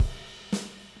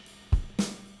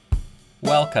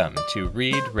Welcome to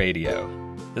Read Radio.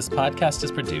 This podcast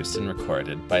is produced and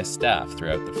recorded by staff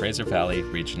throughout the Fraser Valley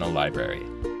Regional Library.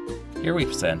 Here we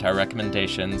present our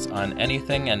recommendations on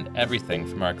anything and everything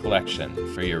from our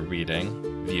collection for your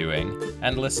reading, viewing,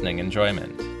 and listening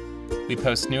enjoyment. We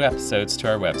post new episodes to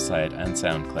our website and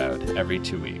SoundCloud every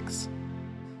 2 weeks.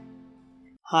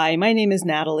 Hi, my name is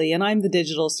Natalie, and I'm the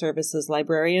Digital Services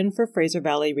Librarian for Fraser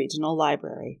Valley Regional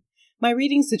Library. My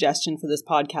reading suggestion for this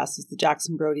podcast is the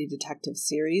Jackson Brodie Detective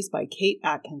Series by Kate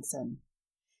Atkinson.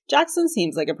 Jackson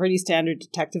seems like a pretty standard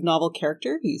detective novel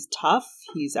character. He's tough,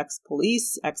 he's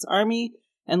ex-police, ex-army,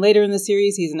 and later in the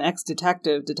series he's an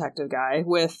ex-detective guy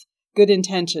with good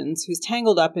intentions who's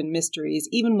tangled up in mysteries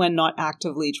even when not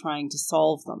actively trying to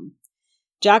solve them.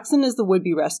 Jackson is the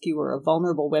would-be rescuer of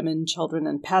vulnerable women, children,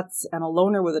 and pets, and a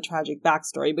loner with a tragic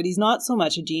backstory, but he's not so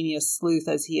much a genius sleuth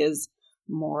as he is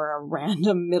more a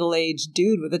random middle-aged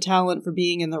dude with a talent for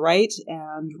being in the right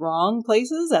and wrong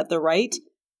places at the right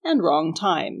and wrong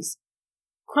times.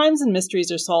 Crimes and mysteries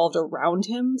are solved around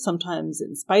him, sometimes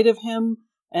in spite of him,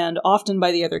 and often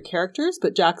by the other characters,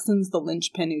 but Jackson's the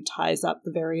linchpin who ties up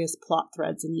the various plot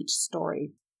threads in each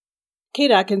story.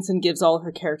 Kate Atkinson gives all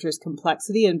her characters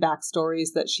complexity and backstories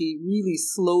that she really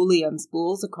slowly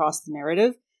unspools across the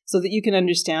narrative so that you can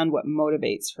understand what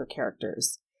motivates her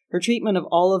characters. Her treatment of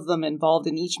all of them involved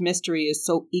in each mystery is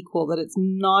so equal that it's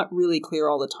not really clear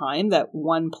all the time that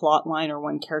one plot line or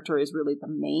one character is really the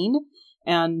main.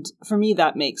 And for me,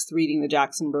 that makes reading the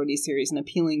Jackson Brodie series an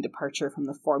appealing departure from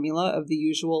the formula of the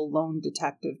usual lone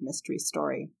detective mystery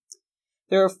story.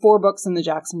 There are 4 books in the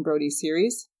Jackson Brodie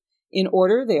series. In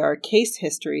order, they are Case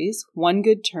Histories, One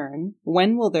Good Turn,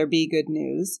 When Will There Be Good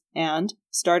News, and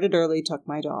Started Early, Took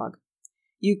My Dog.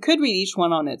 You could read each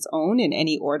one on its own in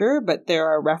any order, but there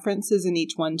are references in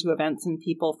each one to events and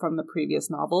people from the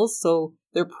previous novels, so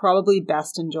they're probably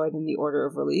best enjoyed in the order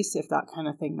of release if that kind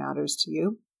of thing matters to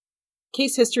you.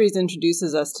 Case Histories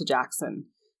introduces us to Jackson.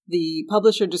 The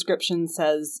publisher description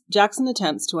says, Jackson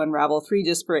attempts to unravel 3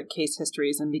 disparate case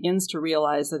histories and begins to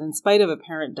realize that in spite of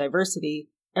apparent diversity,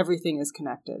 everything is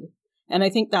connected. And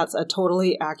I think that's a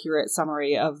totally accurate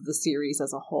summary of the series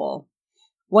as a whole.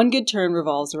 One Good Turn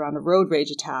revolves around a road rage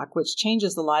attack, which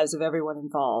changes the lives of everyone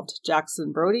involved.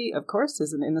 Jackson Brodie, of course,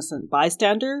 is an innocent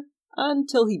bystander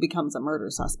until he becomes a murder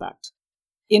suspect.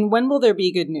 In When Will There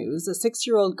Be Good News, a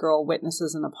 6-year-old girl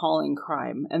witnesses an appalling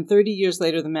crime, and 30 years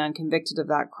later the man convicted of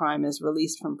that crime is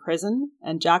released from prison,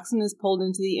 and Jackson is pulled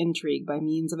into the intrigue by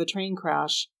means of a train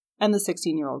crash and the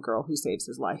 16-year-old girl who saves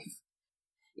his life.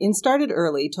 In Started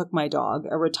Early, Took My Dog,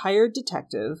 a retired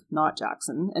detective, not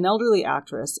Jackson, an elderly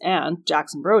actress, and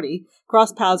Jackson Brodie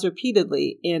cross paths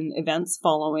repeatedly in events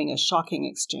following a shocking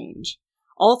exchange.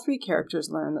 All 3 characters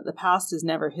learn that the past is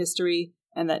never history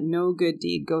and that no good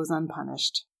deed goes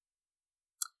unpunished.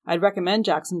 I'd recommend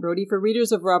Jackson Brodie for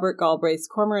readers of Robert Galbraith's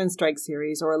Cormoran Strike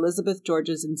series or Elizabeth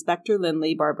George's Inspector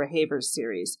Lindley Barbara Havers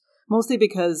series, mostly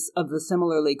because of the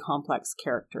similarly complex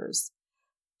characters.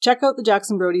 Check out the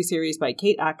Jackson Brodie series by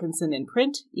Kate Atkinson in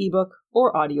print, ebook,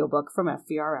 or audiobook from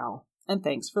FVRL. And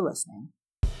thanks for listening.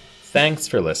 Thanks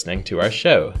for listening to our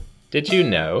show. Did you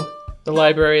know? The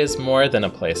library is more than a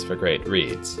place for great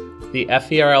reads. The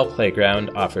FVRL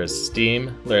Playground offers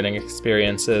STEAM learning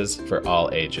experiences for all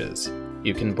ages.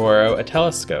 You can borrow a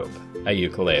telescope, a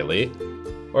ukulele,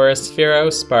 or a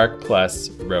Sphero Spark Plus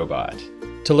robot.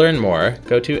 To learn more,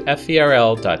 go to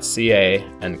fvrl.ca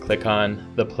and click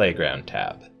on the Playground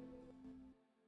tab.